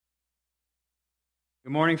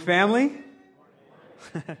Good morning, family.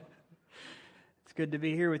 It's good to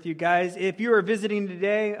be here with you guys. If you are visiting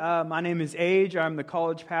today, my name is Age. I'm the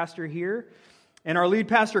college pastor here. And our lead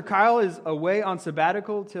pastor, Kyle, is away on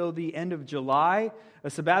sabbatical till the end of July. A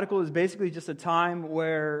sabbatical is basically just a time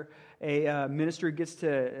where a minister gets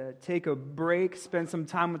to take a break, spend some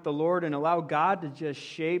time with the Lord, and allow God to just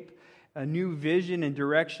shape a new vision and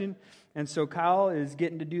direction. And so Kyle is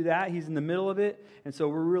getting to do that. He's in the middle of it. And so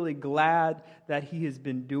we're really glad that he has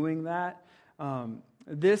been doing that.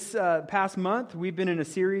 This past month, we've been in a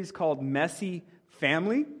series called Messy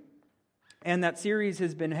Family. And that series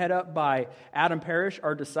has been head up by Adam Parrish,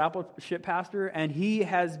 our discipleship pastor. And he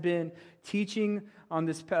has been teaching on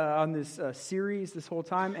this series this whole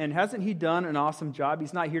time. And hasn't he done an awesome job?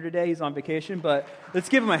 He's not here today. He's on vacation. But let's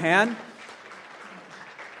give him a hand.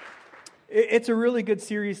 It's a really good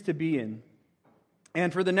series to be in.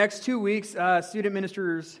 And for the next 2 weeks, student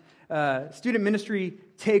ministry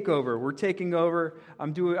takeover. We're taking over.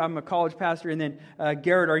 I'm a college pastor, and then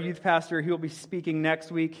Garrett, our youth pastor, he'll be speaking next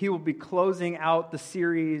week. He will be closing out the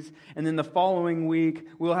series, and then the following week,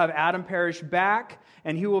 we'll have Adam Parrish back,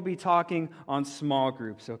 and he will be talking on small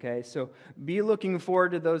groups, okay? So be looking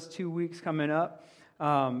forward to those 2 weeks coming up.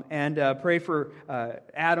 And pray for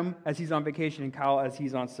Adam as he's on vacation and Kyle as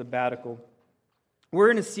he's on sabbatical. We're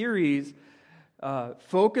in a series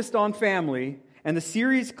focused on family, and the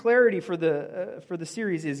series clarity for the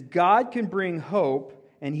series is God can bring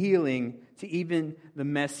hope and healing to even the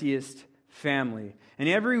messiest family. And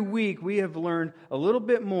every week we have learned a little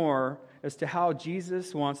bit more as to how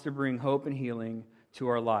Jesus wants to bring hope and healing to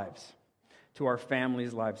our lives, to our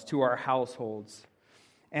families' lives, to our households.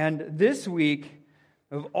 And this week,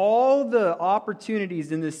 of all the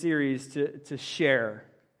opportunities in this series to share,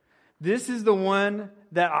 this is the one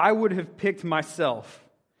that I would have picked myself.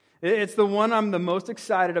 It's the one I'm the most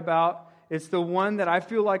excited about. It's the one that I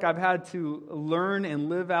feel like I've had to learn and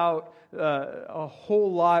live out a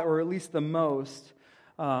whole lot, or at least the most,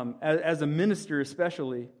 as a minister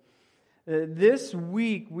especially. This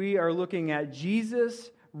week we are looking at Jesus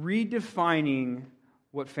redefining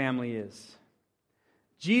what family is.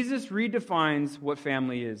 Jesus redefines what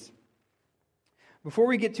family is. Before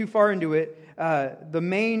we get too far into it, the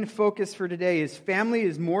main focus for today is family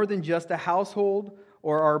is more than just a household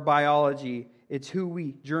or our biology. It's who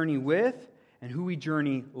we journey with and who we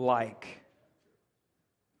journey like.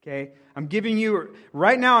 Okay? I'm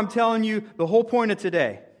telling you the whole point of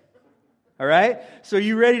today. All right? So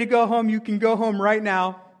you ready to go home? You can go home right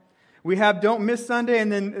now. We have Don't Miss Sunday,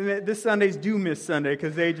 and then this Sunday's Do Miss Sunday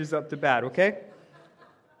because Age is up to bat, okay?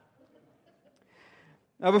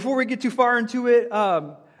 Now, before we get too far into it,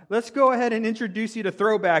 let's go ahead and introduce you to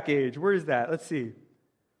Throwback Age. Where is that? Let's see.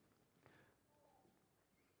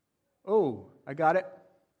 Oh, I got it.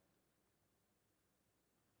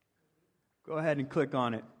 Go ahead and click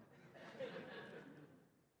on it.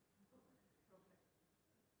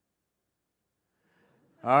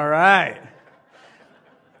 All right.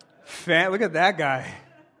 Look at that guy.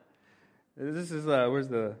 This is where's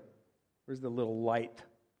the little light?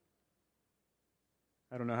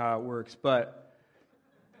 I don't know how it works, but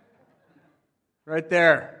right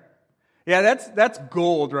there. Yeah, that's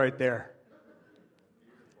gold right there.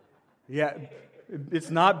 Yeah, it's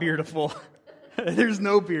not beautiful. There's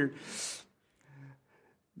no beard.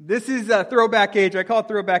 This is Throwback Age. I call it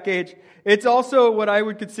Throwback Age. It's also what I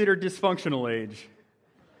would consider dysfunctional age.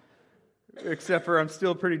 Except for I'm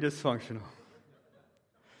still pretty dysfunctional.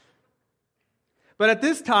 But at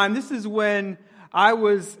this time, this is when I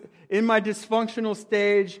was in my dysfunctional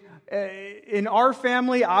stage. In our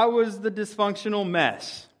family, I was the dysfunctional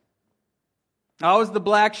mess. I was the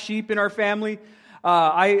black sheep in our family.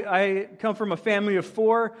 I come from a family of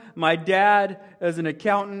four. My dad is an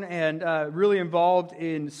accountant and really involved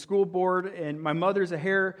in school board. And my mother's a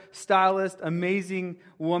hair stylist, amazing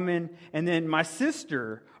woman. And then my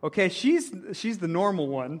sister, okay, she's the normal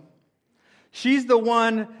one. She's the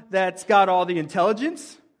one that's got all the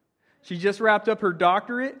intelligence. She just wrapped up her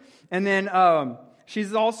doctorate. And then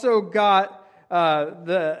she's also got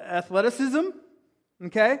the athleticism.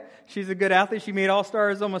 Okay? She's a good athlete. She made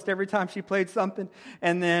All-Stars almost every time she played something.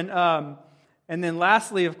 And then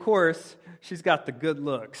lastly, of course, she's got the good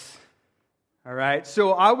looks. All right?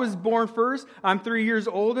 So I was born first. I'm 3 years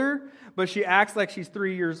older, but she acts like she's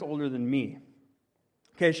 3 years older than me.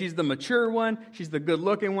 Okay, she's the mature one, she's the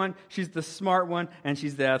good-looking one, she's the smart one, and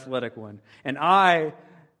she's the athletic one. And I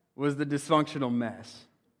was the dysfunctional mess.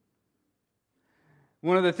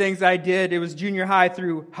 One of the things I did, it was junior high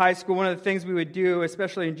through high school. One of the things we would do,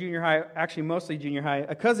 especially in junior high, actually mostly junior high,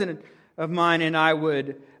 a cousin of mine and I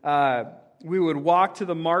we would walk to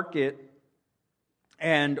the market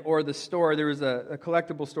or the store. There was a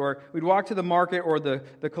collectible store. We'd walk to the market or the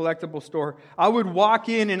collectible store. I would walk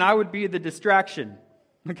in and I would be the distraction,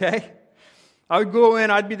 okay? I would go in,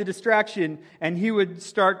 I'd be the distraction, and he would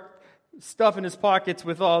start stuffing his pockets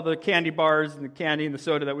with all the candy bars and the candy and the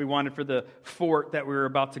soda that we wanted for the fort that we were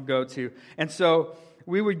about to go to. And so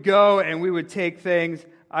we would go and we would take things.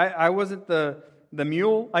 I wasn't the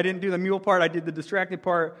mule. I didn't do the mule part. I did the distracted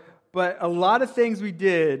part. But a lot of things we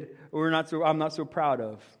did I'm not so proud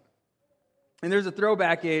of. And there's a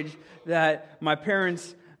throwback age that my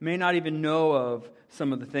parents may not even know of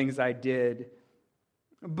some of the things I did.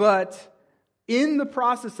 But in the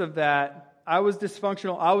process of that, I was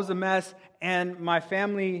dysfunctional, I was a mess, and my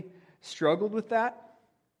family struggled with that.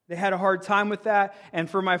 They had a hard time with that. And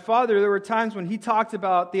for my father, there were times when he talked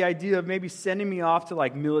about the idea of maybe sending me off to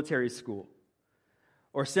like military school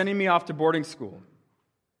or sending me off to boarding school.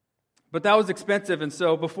 But that was expensive, and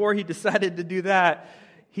so before he decided to do that,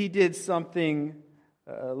 he did something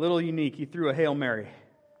a little unique. He threw a Hail Mary.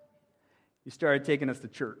 He started taking us to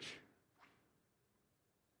church.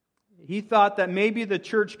 He thought that maybe the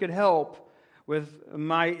church could help with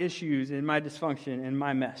my issues and my dysfunction and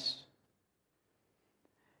my mess.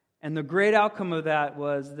 And the great outcome of that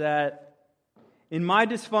was that in my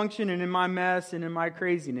dysfunction and in my mess and in my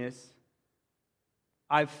craziness,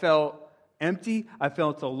 I felt empty. I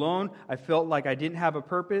felt alone. I felt like I didn't have a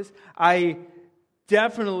purpose. I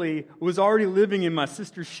definitely was already living in my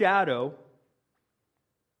sister's shadow.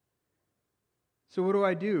 So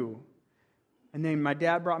what do? And then my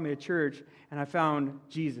dad brought me to church, and I found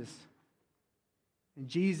Jesus. And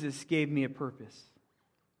Jesus gave me a purpose.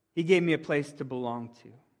 He gave me a place to belong to.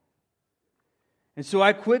 And so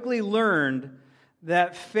I quickly learned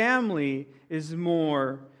that family is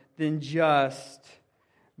more than just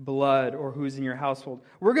blood or who's in your household.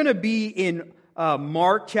 We're going to be in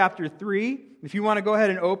Mark chapter 3. If you want to go ahead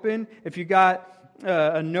and open, if you got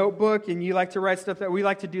a notebook and you like to write stuff that we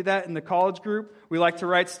like to do that in the college group. We like to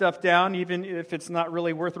write stuff down, even if it's not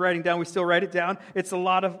really worth writing down. We still write it down. It's a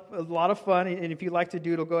lot of fun, and if you like to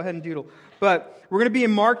doodle, go ahead and doodle. But we're going to be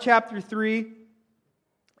in Mark chapter 3,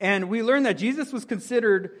 and we learned that Jesus was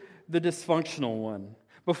considered the dysfunctional one.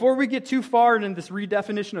 Before we get too far into this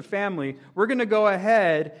redefinition of family, we're going to go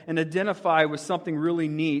ahead and identify with something really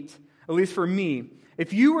neat, at least for me.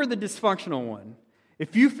 If you were the dysfunctional one,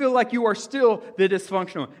 if you feel like you are still the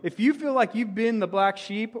dysfunctional, if you feel like you've been the black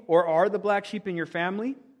sheep or are the black sheep in your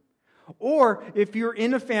family, or if you're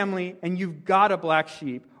in a family and you've got a black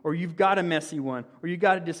sheep, or you've got a messy one, or you've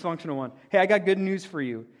got a dysfunctional one, hey, I got good news for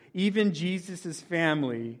you. Even Jesus'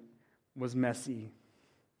 family was messy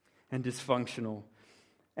and dysfunctional.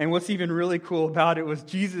 And what's even really cool about it was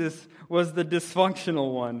Jesus was the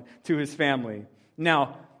dysfunctional one to his family.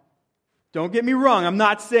 Now, don't get me wrong, I'm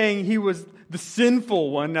not saying he was the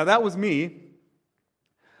sinful one. Now, that was me.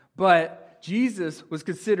 But Jesus was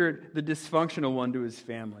considered the dysfunctional one to his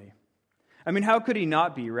family. I mean, how could he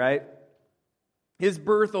not be, right? His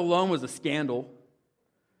birth alone was a scandal.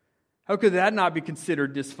 How could that not be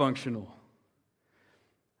considered dysfunctional?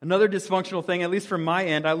 Another dysfunctional thing, at least from my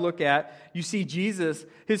end, I look at, you see Jesus,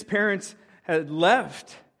 his parents had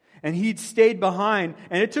left, and he'd stayed behind,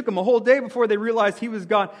 and it took them a whole day before they realized he was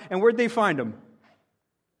gone. And where'd they find him?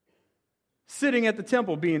 Sitting at the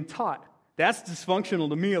temple being taught. That's dysfunctional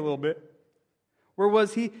to me a little bit. Where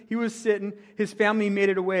was he? He was sitting. His family made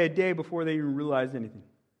it away a day before they even realized anything.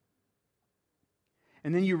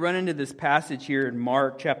 And then you run into this passage here in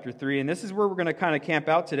Mark chapter 3, and this is where we're going to kind of camp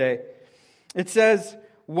out today. It says,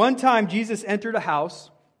 one time Jesus entered a house.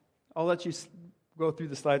 I'll let you go through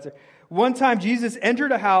the slides there. One time Jesus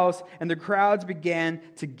entered a house, and the crowds began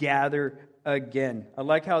to gather again. I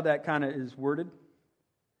like how that kind of is worded.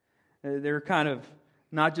 They're kind of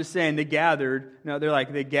not just saying they gathered. No, they're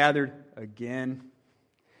like they gathered again.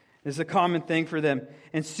 It's a common thing for them.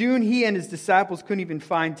 And soon he and his disciples couldn't even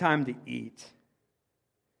find time to eat.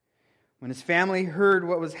 When his family heard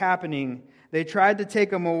what was happening, they tried to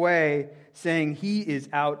take him away, saying he is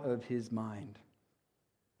out of his mind.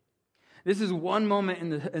 This is one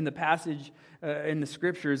moment in the passage in the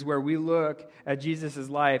Scriptures where we look at Jesus'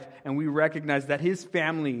 life and we recognize that his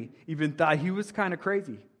family even thought he was kind of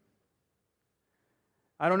crazy.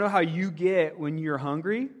 I don't know how you get when you're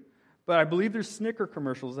hungry, but I believe there's Snicker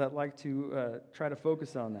commercials that like to try to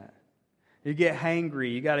focus on that. You get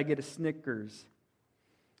hangry, you got to get a Snickers.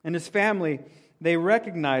 And his family, they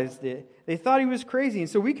recognized it. They thought he was crazy, and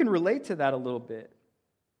so we can relate to that a little bit.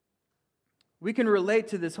 We can relate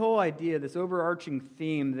to this whole idea, this overarching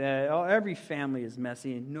theme that every family is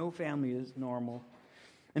messy and no family is normal.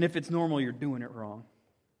 And if it's normal, you're doing it wrong.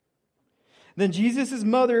 Then Jesus'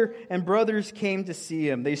 mother and brothers came to see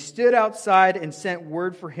him. They stood outside and sent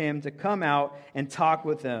word for him to come out and talk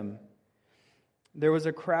with them. There was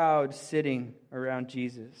a crowd sitting around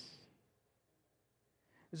Jesus.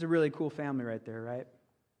 It's a really cool family right there, right?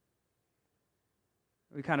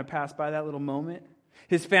 We kind of passed by that little moment.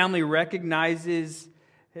 His family recognizes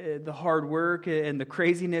the hard work and the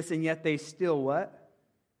craziness, and yet they still what?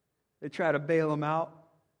 They try to bail him out.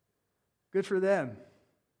 Good for them.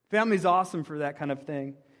 Family's awesome for that kind of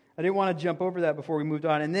thing. I didn't want to jump over that before we moved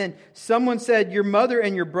on. And then someone said, your mother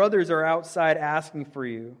and your brothers are outside asking for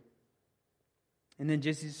you. And then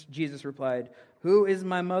Jesus replied, who is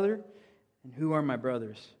my mother and who are my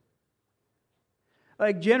brothers?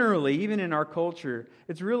 Like generally, even in our culture,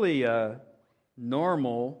 it's really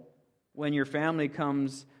normal when your family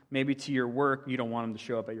comes maybe to your work. You don't want them to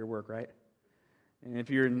show up at your work, right? And if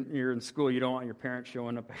you're in school, you don't want your parents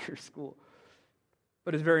showing up at your school.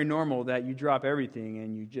 But it's very normal that you drop everything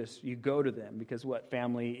and you go to them, because what?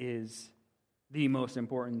 Family is the most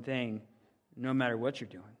important thing, no matter what you're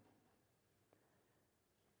doing.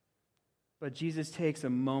 But Jesus takes a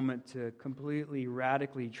moment to completely,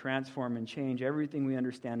 radically transform and change everything we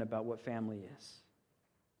understand about what family is.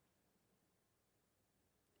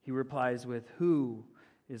 He replies with, who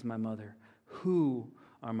is my mother? Who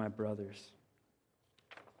are my brothers?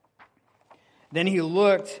 Then he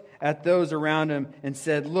looked at those around him and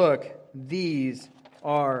said, look, these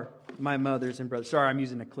are my mothers and brothers. Sorry, I'm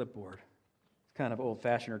using a clipboard. It's kind of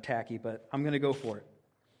old-fashioned or tacky, but I'm going to go for it.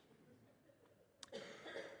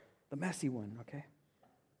 The messy one, okay?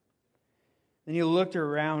 Then he looked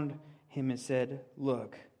around him and said,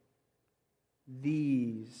 look,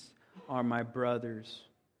 these are my brothers.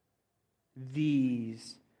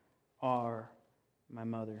 These are my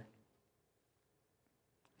mother.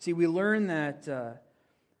 See, we learn that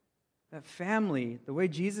that family, the way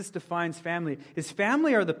Jesus defines family, is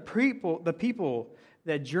family are the people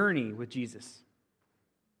that journey with Jesus.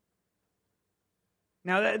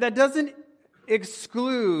 Now, that doesn't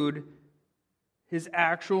exclude his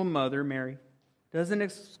actual mother, Mary. Doesn't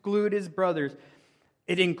exclude his brothers.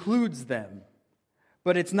 It includes them,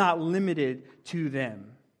 but it's not limited to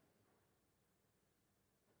them.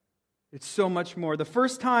 It's so much more. The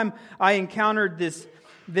first time I encountered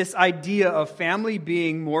this idea of family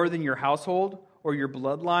being more than your household or your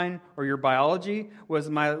bloodline or your biology was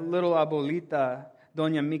my little abuelita,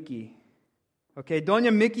 Doña Mickey. Okay,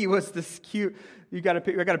 Doña Mickey was this cute. I got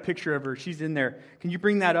a picture of her. She's in there. Can you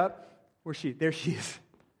bring that up? Where's she? There she is.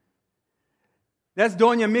 That's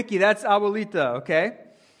Doña Mickey. That's abuelita. Okay,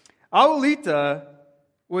 abuelita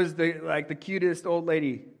was the cutest old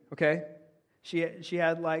lady. Okay, she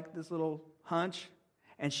had like this little hunch.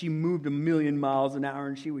 And she moved 1,000,000 miles an hour,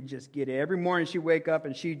 and she would just get it. Every morning she'd wake up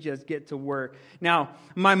and she'd just get to work. Now,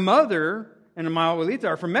 my mother and my abuelita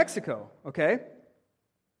are from Mexico, okay?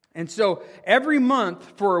 And so every month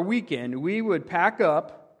for a weekend, we would pack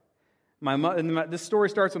up. This story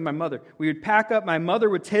starts with my mother. We would pack up. My mother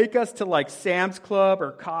would take us to like Sam's Club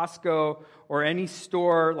or Costco or any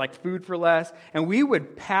store like Food for Less, and we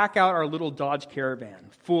would pack out our little Dodge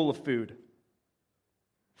Caravan full of food.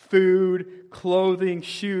 Food, clothing,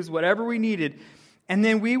 shoes, whatever we needed. And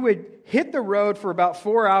then we would hit the road for about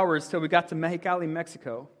 4 hours till we got to Mexicali,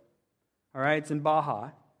 Mexico. All right, it's in Baja.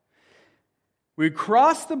 We'd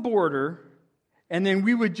cross the border, and then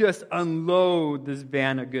we would just unload this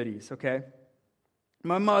van of goodies, okay?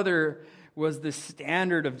 My mother was the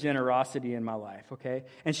standard of generosity in my life, okay?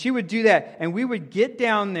 And she would do that, and we would get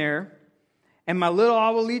down there. And my little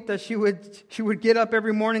abuelita, she would get up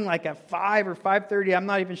every morning like at 5 or 5:30. I'm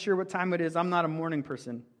not even sure what time it is. I'm not a morning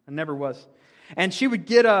person. I never was. And she would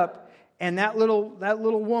get up, and that little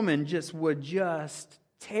woman would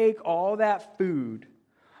take all that food,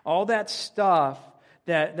 all that stuff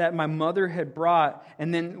that my mother had brought,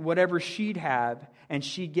 and then whatever she'd have, and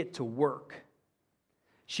she'd get to work.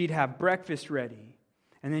 She'd have breakfast ready.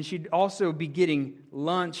 And then she'd also be getting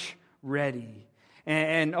lunch ready.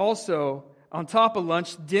 And also, on top of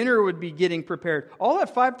lunch, dinner would be getting prepared. All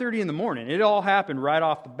at 5:30 in the morning. It all happened right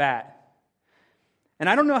off the bat. And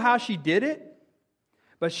I don't know how she did it,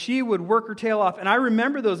 but she would work her tail off. And I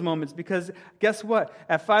remember those moments because guess what?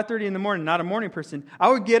 At 5:30 in the morning, not a morning person, I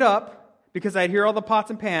would get up because I'd hear all the pots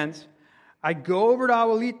and pans. I'd go over to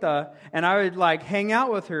abuelita and I would hang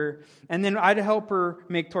out with her. And then I'd help her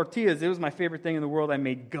make tortillas. It was my favorite thing in the world. I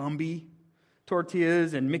made Gumby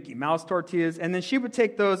tortillas and Mickey Mouse tortillas, and then she would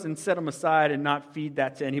take those and set them aside and not feed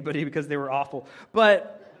that to anybody because they were awful.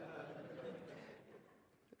 But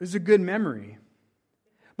it was a good memory.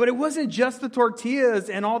 But it wasn't just the tortillas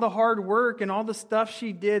and all the hard work and all the stuff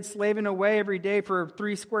she did slaving away every day for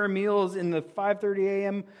 3 square meals in the 5:30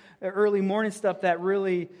 a.m. early morning stuff that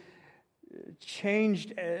really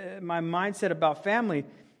changed my mindset about family.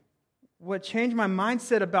 What changed my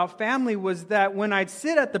mindset about family was that when I'd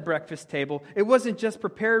sit at the breakfast table, it wasn't just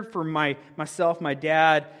prepared for myself, my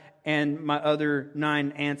dad, and my other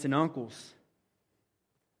 9 aunts and uncles.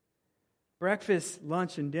 Breakfast,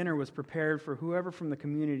 lunch, and dinner was prepared for whoever from the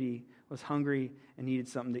community was hungry and needed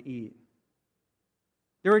something to eat.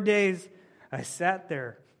 There were days I sat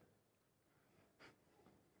there.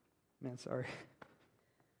 Man, sorry.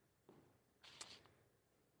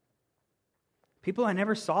 People I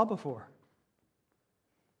never saw before.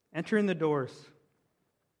 Entering the doors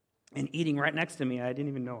and eating right next to me. I didn't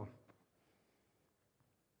even know them.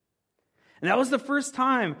 And that was the first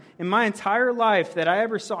time in my entire life that I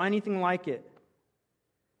ever saw anything like it.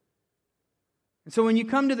 And so when you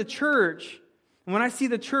come to the church, and when I see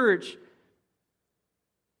the church,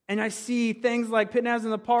 and I see things like Pitnaz in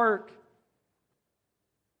the Park,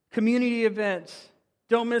 community events,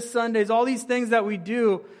 Don't Miss Sundays, all these things that we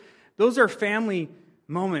do, those are family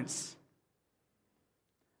moments.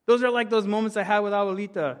 Those are like those moments I had with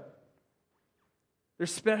Abuelita. They're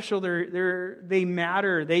special, they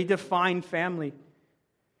matter, they define family.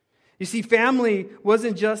 You see, family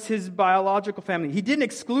wasn't just his biological family. He didn't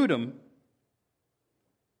exclude them.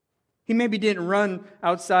 He maybe didn't run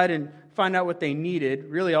outside and find out what they needed.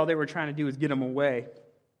 Really, all they were trying to do was get them away.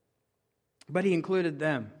 But he included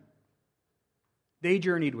them. They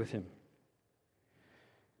journeyed with him.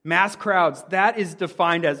 Mass crowds, that is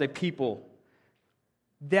defined as a people.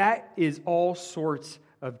 That is all sorts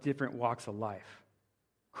of different walks of life.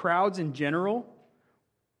 Crowds in general,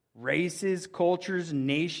 races, cultures,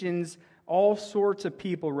 nations, all sorts of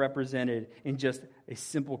people represented in just a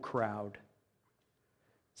simple crowd.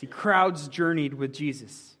 See, crowds journeyed with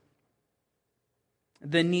Jesus.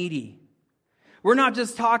 The needy. We're not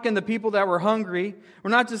just talking the people that were hungry.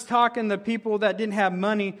 We're not just talking the people that didn't have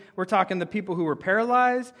money. We're talking the people who were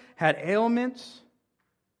paralyzed, had ailments.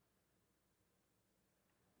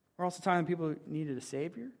 We're also talking people who needed a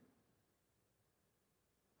Savior.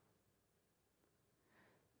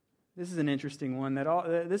 This is an interesting one.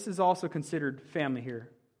 This is also considered family here.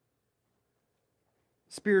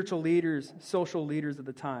 Spiritual leaders, social leaders of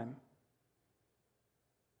the time.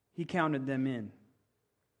 He counted them in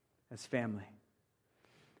as family.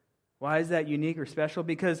 Why is that unique or special?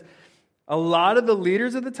 Because a lot of the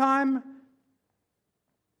leaders of the time,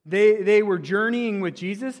 they were journeying with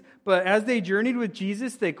Jesus, but as they journeyed with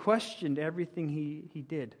Jesus, they questioned everything he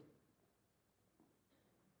did.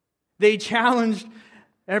 They challenged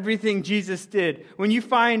everything Jesus did. When you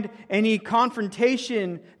find any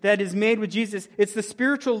confrontation that is made with Jesus, it's the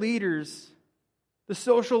spiritual leaders, the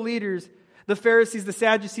social leaders, the Pharisees, the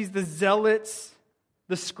Sadducees, the zealots,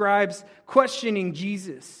 the scribes, questioning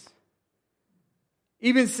Jesus.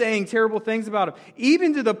 Even saying terrible things about him.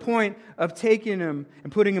 Even to the point of taking him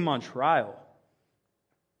and putting him on trial.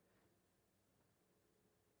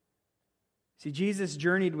 See, Jesus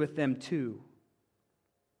journeyed with them too.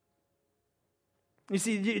 You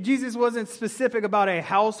see, Jesus wasn't specific about a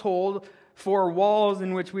household, 4 walls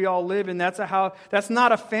in which we all live, and that's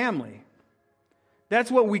not a family. That's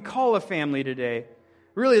what we call a family today.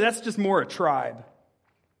 Really, that's just more a tribe.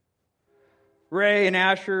 Ray and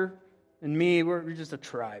Asher and me, we're just a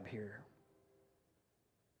tribe here.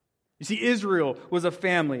 You see, Israel was a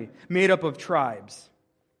family made up of tribes.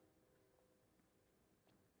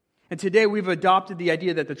 And today we've adopted the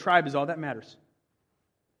idea that the tribe is all that matters.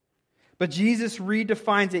 But Jesus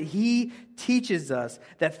redefines it. He teaches us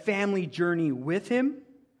that family journey with Him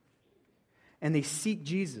and they seek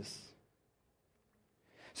Jesus.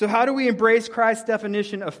 So how do we embrace Christ's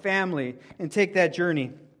definition of family and take that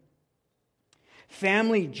journey?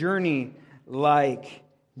 Family journey like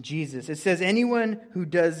Jesus. It says, anyone who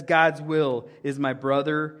does God's will is my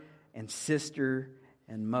brother and sister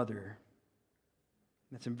and mother.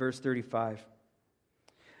 That's in verse 35.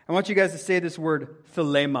 I want you guys to say this word,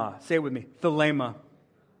 thelema. Say it with me, thelema.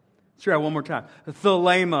 Let's try it one more time.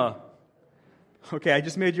 Thelema. Okay, I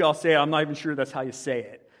just made you all say it. I'm not even sure that's how you say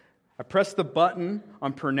it. I pressed the button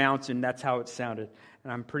on pronounce, and that's how it sounded.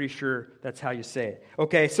 And I'm pretty sure that's how you say it.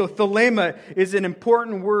 Okay, so thelema is an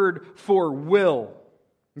important word for will.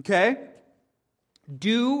 Okay?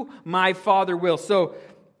 Do my Father will. So,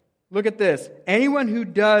 look at this. Anyone who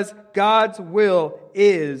does God's will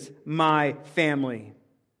is my family.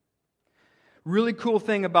 Really cool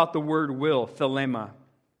thing about the word will, thelema,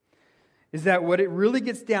 is that what it really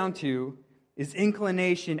gets down to is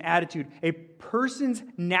inclination, attitude, a person's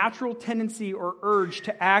natural tendency or urge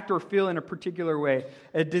to act or feel in a particular way,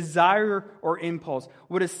 a desire or impulse.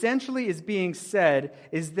 What essentially is being said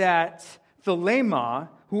is that thelema,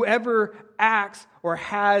 whoever acts or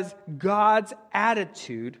has God's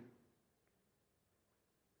attitude,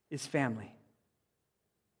 is family.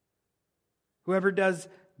 Whoever does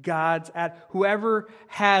whoever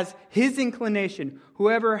has his inclination,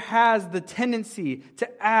 whoever has the tendency to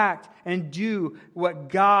act and do what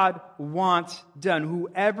God wants done,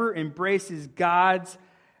 whoever embraces God's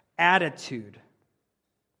attitude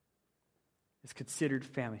is considered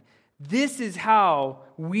family. This is how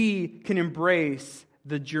we can embrace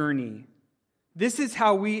the journey. This is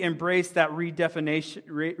how we embrace that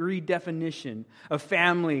redefinition of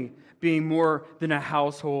family being more than a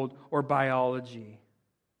household or biology.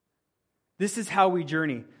 This is how we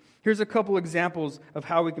journey. Here's a couple examples of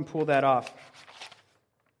how we can pull that off.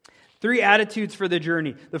 3 attitudes for the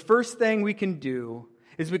journey. The first thing we can do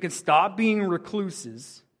is we can stop being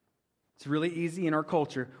recluses. It's really easy in our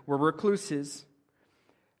culture. We're recluses.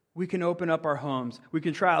 We can open up our homes. We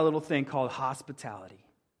can try a little thing called hospitality.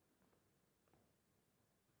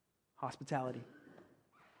 Hospitality.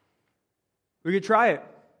 We could try it.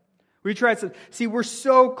 We try it. See, we're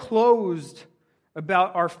so closed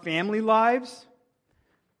about our family lives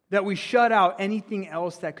that we shut out anything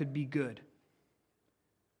else that could be good.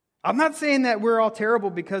 I'm not saying that we're all terrible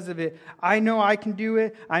because of it. I know I can do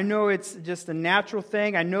it. I know it's just a natural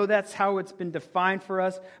thing. I know that's how it's been defined for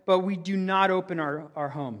us, but we do not open our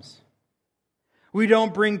homes. We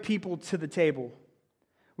don't bring people to the table.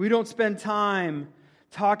 We don't spend time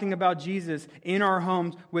talking about Jesus in our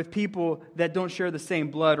homes with people that don't share the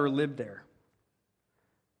same blood or live there.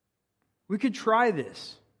 We could try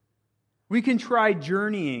this. We can try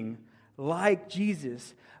journeying like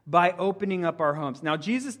Jesus by opening up our homes. Now,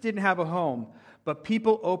 Jesus didn't have a home, but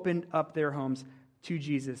people opened up their homes to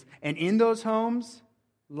Jesus. And in those homes,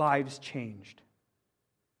 lives changed.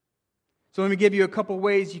 So let me give you a couple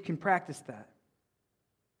ways you can practice that.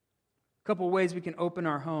 A couple ways we can open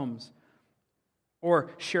our homes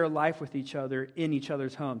or share life with each other in each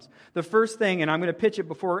other's homes. The first thing, and I'm going to pitch it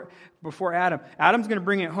before Adam. Adam's going to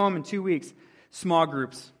bring it home in 2 weeks. Small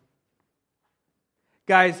groups.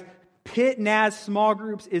 Guys, Pitt Naz small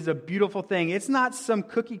groups is a beautiful thing. It's not some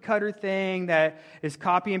cookie cutter thing that is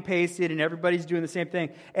copy and pasted and everybody's doing the same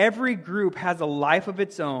thing. Every group has a life of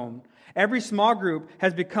its own. Every small group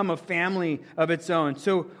has become a family of its own.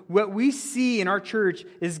 So what we see in our church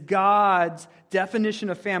is God's definition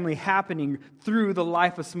of family happening through the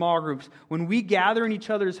life of small groups. When we gather in each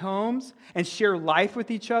other's homes and share life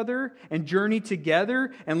with each other and journey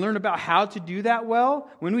together and learn about how to do that well,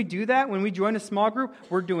 when we do that, when we join a small group,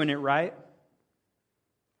 we're doing it right.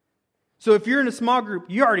 So if you're in a small group,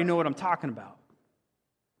 you already know what I'm talking about.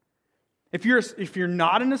 If you're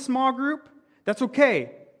not in a small group, that's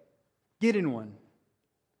okay. Get in one.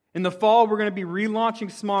 In the fall, we're going to be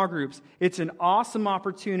relaunching small groups. It's an awesome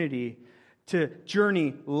opportunity to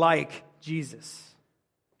journey like Jesus.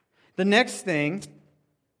 The next thing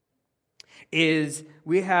is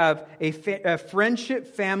we have a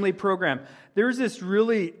friendship family program. There's this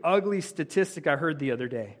really ugly statistic I heard the other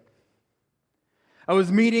day. I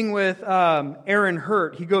was meeting with Aaron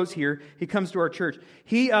Hurt. He goes here. He comes to our church.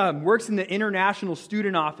 He works in the international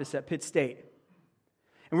student office at Pitt State.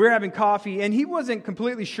 And we were having coffee, and he wasn't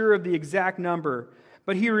completely sure of the exact number,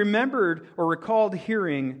 but he remembered or recalled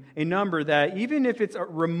hearing a number that even if it's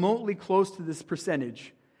remotely close to this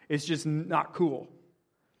percentage, it's just not cool.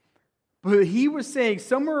 But he was saying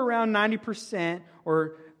somewhere around 90%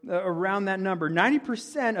 or around that number,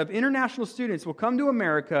 90% of international students will come to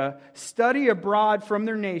America, study abroad from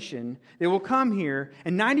their nation. They will come here,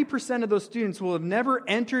 and 90% of those students will have never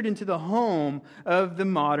entered into the home of the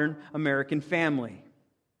modern American family.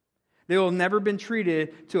 They will have never been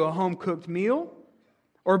treated to a home-cooked meal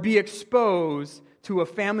or be exposed to a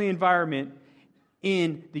family environment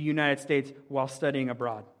in the United States while studying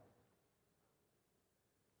abroad.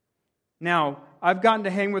 Now, I've gotten to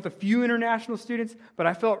hang with a few international students, but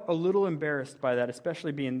I felt a little embarrassed by that,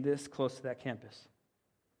 especially being this close to that campus.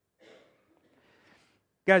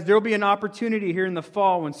 Guys, there will be an opportunity here in the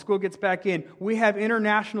fall when school gets back in. We have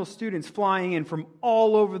international students flying in from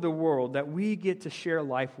all over the world that we get to share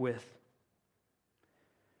life with.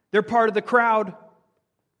 They're part of the crowd.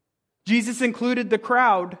 Jesus included the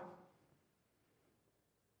crowd.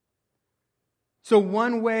 So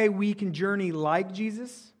one way we can journey like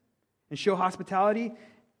Jesus and show hospitality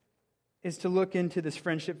is to look into this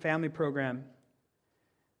friendship family program.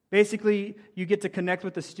 Basically, you get to connect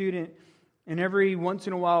with the student And every once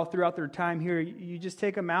in a while throughout their time here, you just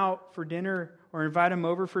take them out for dinner or invite them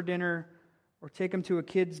over for dinner or take them to a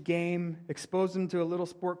kid's game, expose them to a little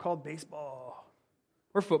sport called baseball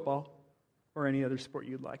or football or any other sport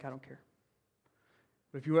you'd like. I don't care.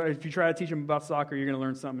 But if you try to teach them about soccer, you're going to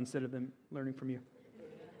learn something instead of them learning from you.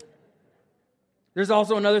 There's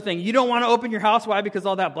also another thing. You don't want to open your house. Why? Because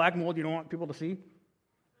all that black mold you don't want people to see?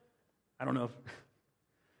 I don't know.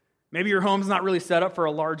 Maybe your home's not really set up for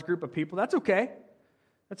a large group of people. That's okay.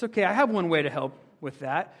 That's okay. I have one way to help with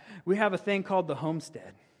that. We have a thing called the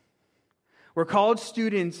homestead, where college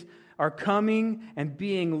students are coming and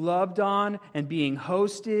being loved on and being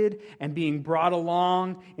hosted and being brought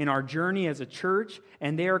along in our journey as a church.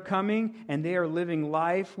 And they are coming and they are living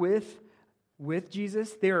life with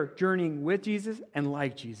Jesus. They are journeying with Jesus and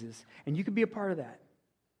like Jesus. And you can be a part of that.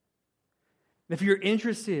 If you're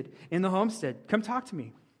interested in the homestead, come talk to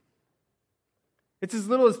me. It's as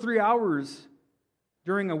little as 3 hours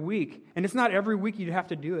during a week. And it's not every week you'd have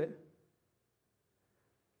to do it.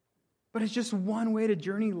 But it's just one way to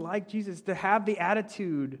journey like Jesus, to have the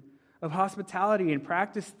attitude of hospitality and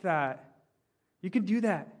practice that. You can do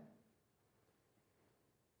that.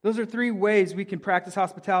 Those are 3 ways we can practice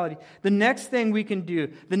hospitality. The next thing we can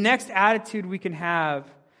do, the next attitude we can have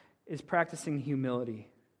is practicing humility.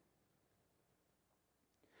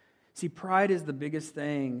 See, pride is the biggest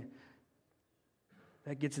thing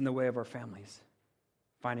that gets in the way of our families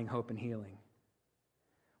finding hope and healing.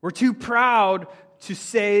 We're too proud to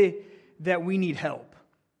say that we need help,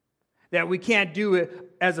 that we can't do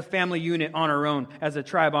it as a family unit on our own, as a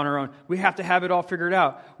tribe on our own. We have to have it all figured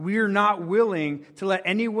out. We're not willing to let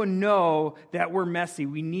anyone know that we're messy.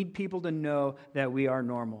 We need people to know that we are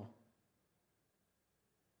normal.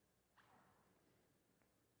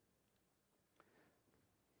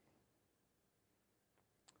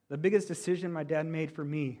 The biggest decision my dad made for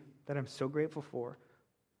me that I'm so grateful for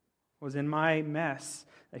was in my mess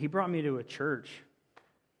that he brought me to a church.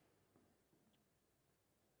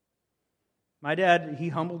 My dad, he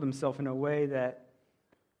humbled himself in a way that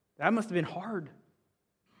must have been hard.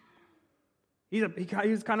 He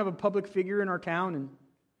was kind of a public figure in our town, and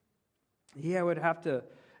he would have to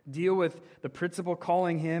deal with the principal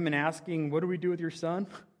calling him and asking, "What do we do with your son?"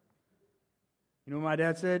 You know what my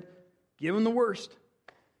dad said? "Give him the worst."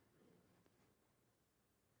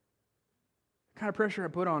 The kind of pressure I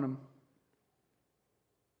put on him.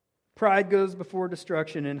 Pride goes before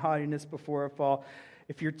destruction and haughtiness before a fall.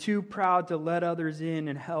 If you're too proud to let others in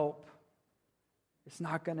and help, it's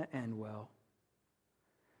not going to end well.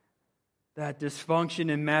 That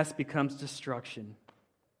dysfunction and mess becomes destruction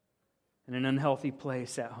and an unhealthy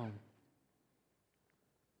place at home.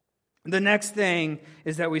 The next thing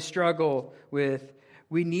is that we struggle with,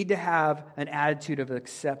 we need to have an attitude of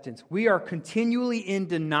acceptance. We are continually in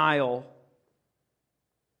denial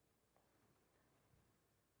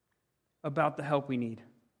about the help we need.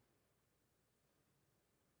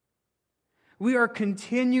 We are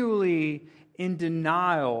continually in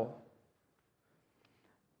denial.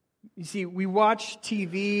 You see, we watch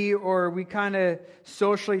TV or we kind of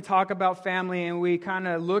socially talk about family and we kind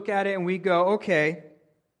of look at it and we go, okay,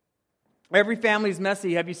 every family's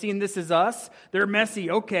messy. Have you seen This Is Us? They're messy.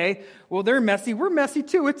 Okay. Well, they're messy. We're messy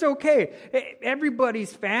too. It's okay.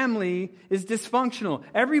 Everybody's family is dysfunctional.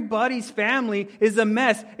 Everybody's family is a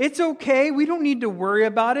mess. It's okay. We don't need to worry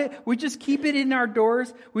about it. We just keep it in our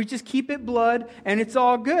doors. We just keep it blood and it's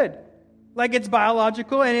all good. Like it's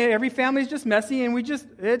biological and every family's just messy and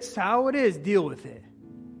it's how it is. Deal with it.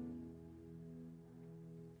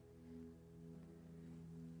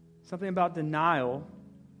 Something about denial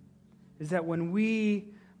is that when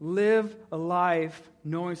we live a life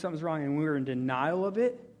knowing something's wrong and we're in denial of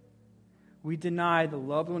it, we deny the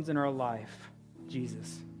loved ones in our life,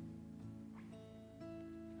 Jesus.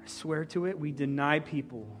 I swear to it, we deny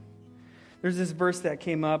people. There's this verse that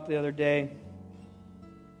came up the other day.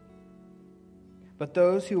 But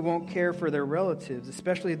those who won't care for their relatives,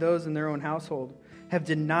 especially those in their own household, have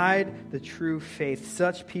denied the true faith.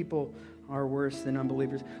 Such people are worse than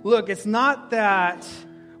unbelievers. Look, it's not that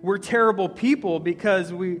we're terrible people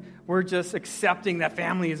because we're just accepting that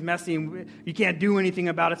family is messy and you can't do anything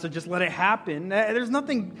about it, so just let it happen. There's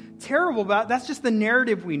nothing terrible about it. That's just the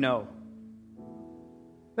narrative we know.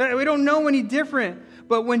 We don't know any different.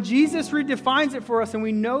 But when Jesus redefines it for us and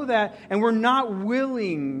we know that and we're not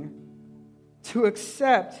willing to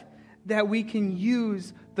accept that we can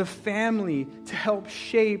use the family to help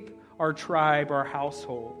shape our tribe, our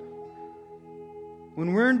household.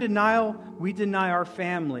 When we're in denial, we deny our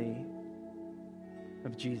family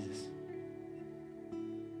of Jesus.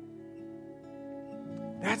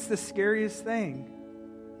 That's the scariest thing.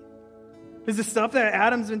 Is the stuff that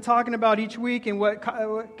Adam's been talking about each week and what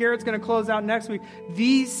Garrett's going to close out next week.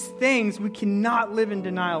 These things we cannot live in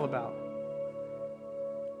denial about.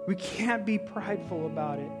 We can't be prideful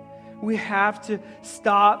about it. We have to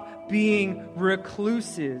stop being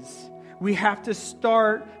recluses. We have to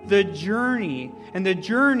start the journey. And the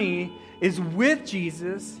journey is with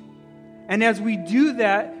Jesus. And as we do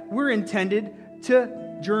that, we're intended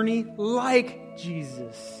to journey like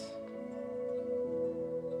Jesus.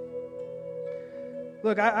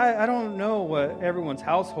 Look, I don't know what everyone's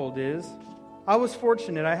household is. I was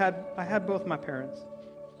fortunate. I had both my parents.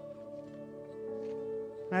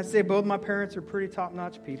 And I'd say both my parents are pretty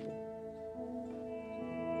top-notch people.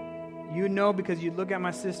 You know because you look at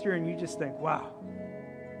my sister and you just think, wow.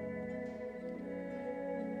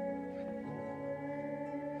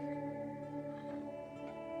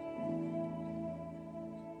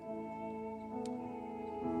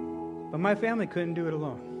 But my family couldn't do it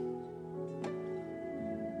alone.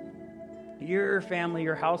 Your family,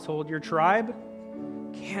 your household, your tribe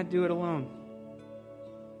can't do it alone.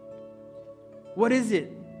 What is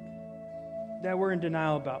it that we're in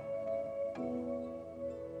denial about?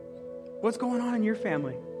 What's going on in your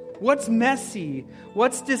family? What's messy?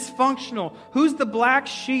 What's dysfunctional? Who's the black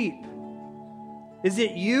sheep? Is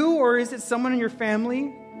it you or is it someone in your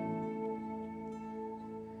family?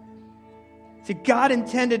 See, God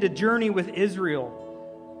intended a journey with Israel.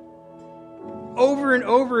 Over and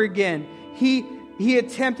over again, He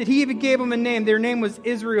attempted, He even gave them a name. Their name was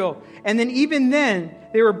Israel. And then even then,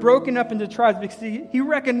 they were broken up into tribes because He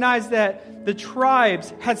recognized that the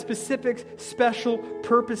tribes had specific, special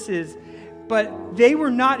purposes. But they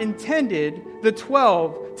were not intended, the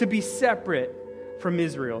 12, to be separate from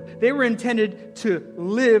Israel. They were intended to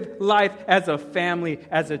live life as a family,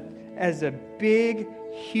 as a big,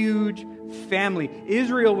 huge family.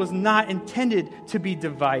 Israel was not intended to be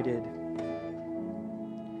divided.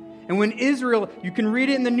 And when Israel, you can read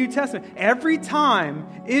it in the New Testament, every time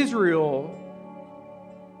Israel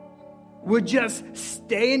would just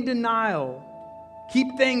stay in denial,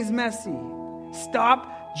 keep things messy, stop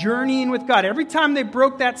journeying with God. Every time they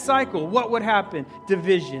broke that cycle, what would happen?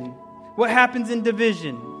 Division. What happens in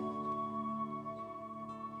division?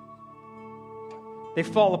 They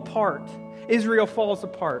fall apart. Israel falls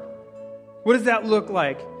apart. What does that look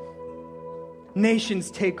like? Nations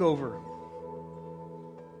take over.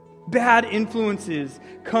 Bad influences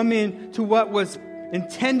come in to what was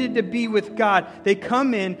intended to be with God. They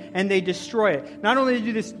come in and they destroy it. Not only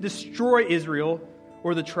do they destroy Israel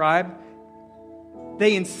or the tribe,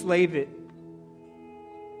 they enslave it.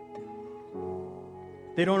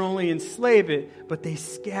 They don't only enslave it, but they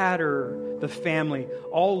scatter the family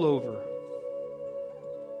all over.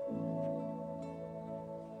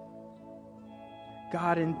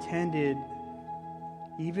 God intended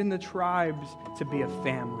even the tribes to be a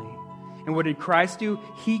family. And what did Christ do?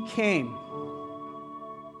 He came,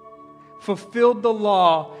 fulfilled the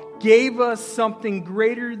law, gave us something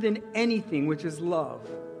greater than anything, which is love.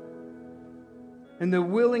 And the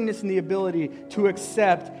willingness and the ability to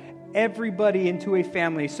accept everybody into a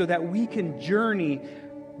family so that we can journey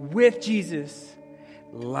with Jesus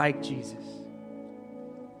like Jesus.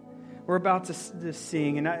 We're about to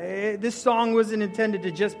sing, and this song wasn't intended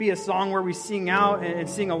to just be a song where we sing out and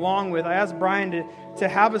sing along with. I asked Brian to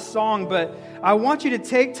have a song, but I want you to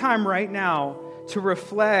take time right now to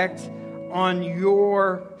reflect on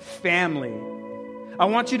your family. I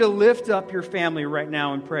want you to lift up your family right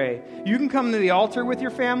now and pray. You can come to the altar with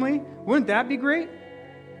your family. Wouldn't that be great?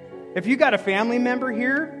 If you got a family member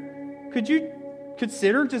here, could you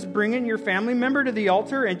consider just bringing your family member to the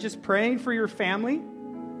altar and just praying for your family?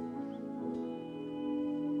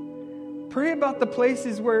 Pray about the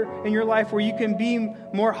places where in your life where you can be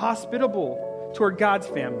more hospitable toward God's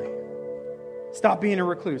family. Stop being a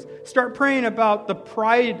recluse. Start praying about the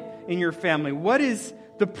pride in your family. What is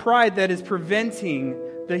the pride that is preventing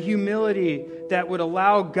the humility that would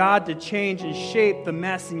allow God to change and shape the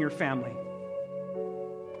mess in your family?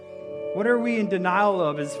 What are we in denial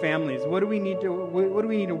of as families? What do we need to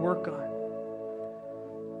work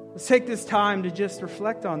on? Let's take this time to just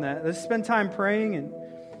reflect on that. Let's spend time praying, and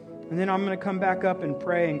then I'm going to come back up and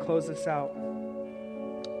pray and close this out.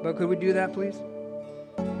 But could we do that, please?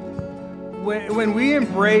 When we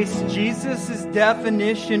embrace Jesus'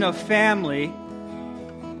 definition of family,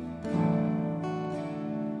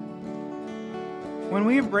 when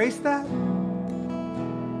we embrace that,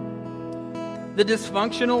 the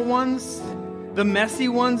dysfunctional ones, the messy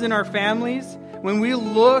ones in our families, when we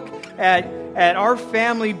look at our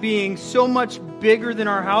family being so much bigger than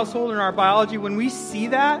our household and our biology, when we see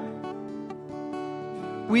that,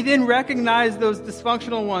 we then recognize those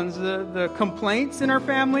dysfunctional ones, the complaints in our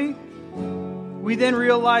family. We then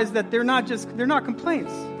realize that they're not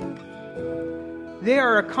complaints. They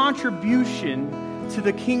are a contribution to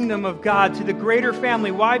the kingdom of God, to the greater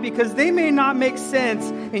family. Why? Because they may not make sense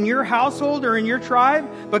in your household or in your tribe,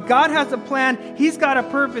 but God has a plan. He's got a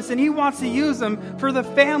purpose, and He wants to use them for the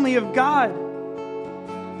family of God.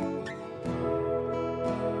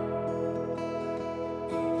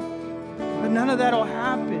 But none of that will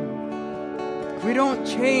happen if we don't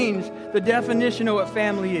change the definition of what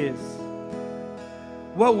family is.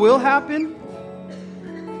 What will happen?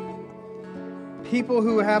 People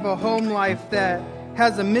who have a home life that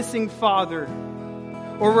has a missing father,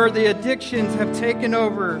 or where the addictions have taken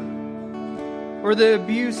over, or the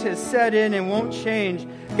abuse has set in and won't change,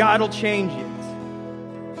 God will change it.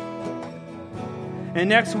 And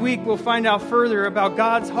next week we'll find out further about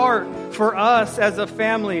God's heart for us as a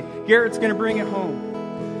family. Garrett's going to bring it home.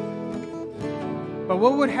 But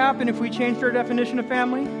what would happen if we changed our definition of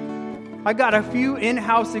family? I got a few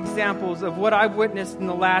in-house examples of what I've witnessed in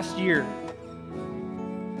the last year.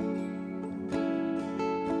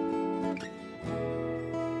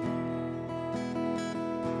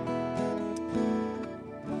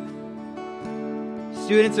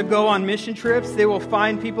 Students will go on mission trips. They will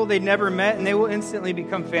find people they'd never met, and they will instantly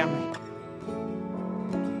become family.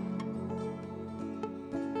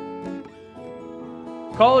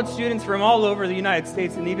 College students from all over the United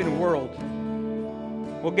States and even the world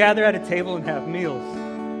will gather at a table and have meals.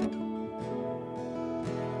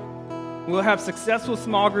 We'll have successful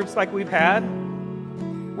small groups like we've had.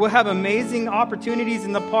 We'll have amazing opportunities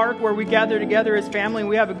in the park where we gather together as family and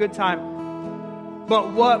we have a good time.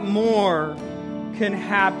 But what more can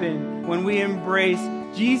happen when we embrace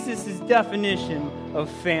Jesus' definition of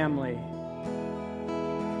family?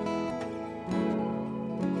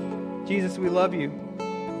 Jesus, we love you.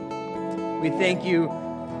 We thank you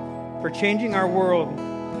for changing our world,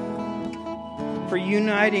 for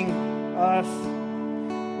uniting us.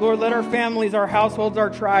 Lord, let our families, our households, our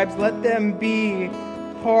tribes, let them be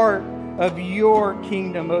part of your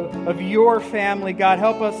kingdom, of your family. God,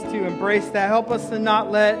 help us to embrace that. Help us to not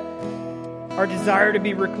let our desire to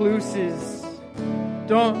be recluses.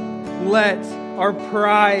 Don't let our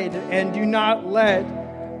pride, and do not let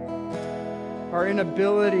our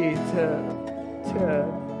inability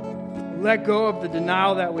to let go of the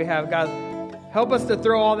denial that we have. God, help us to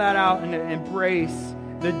throw all that out and to embrace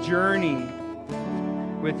the journey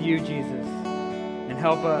with you, Jesus. And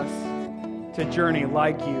help us to journey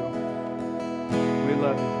like you. We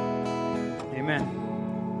love you.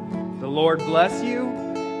 Amen. The Lord bless you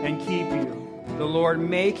and keep you. The Lord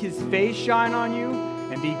make his face shine on you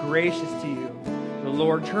and be gracious to you. The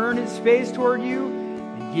Lord turn his face toward you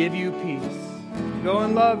and give you peace. Go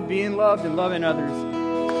in love, be in loved, and loving others.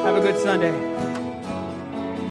 Have a good Sunday.